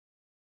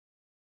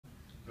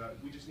but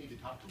we just need to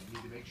talk to her.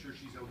 We need to make sure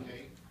she's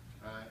okay,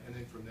 and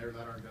then from there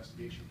let our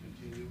investigation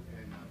continue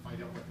and find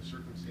out what the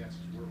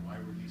circumstances were.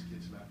 Why were these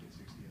kids left at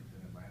 60th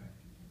and Atlantic?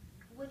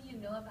 What do you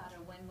know about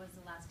her? When was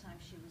the last time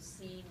she was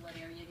seen? What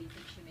area do you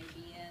think she may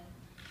be in?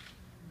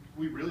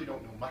 We really don't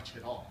know much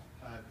at all.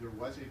 There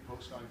was a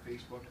post on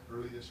Facebook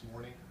early this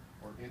morning,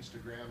 or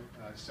Instagram,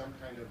 some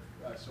kind of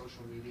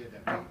social media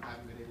that we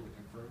haven't been able to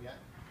confirm yet.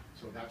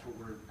 So that's what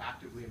we're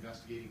actively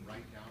investigating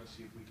right now to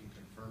see if we can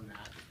confirm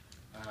that.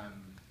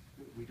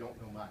 We don't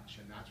know much,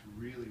 and that's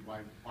really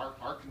why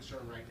our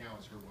concern right now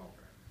is her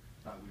welfare.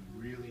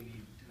 We really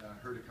need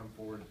her to come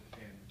forward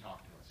and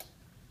talk to us.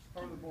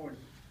 How are the boys?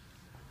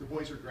 The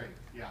boys are great.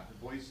 Yeah, the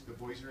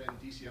boys are in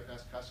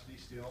DCFS custody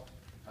still.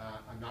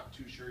 I'm not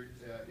too sure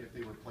if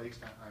they were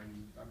placed.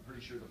 I'm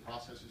pretty sure the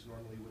processes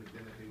normally would have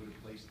been that they would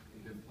have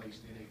been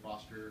placed in a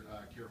foster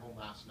care home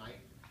last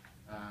night,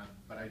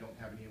 but I don't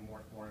have any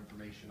more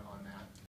information on that.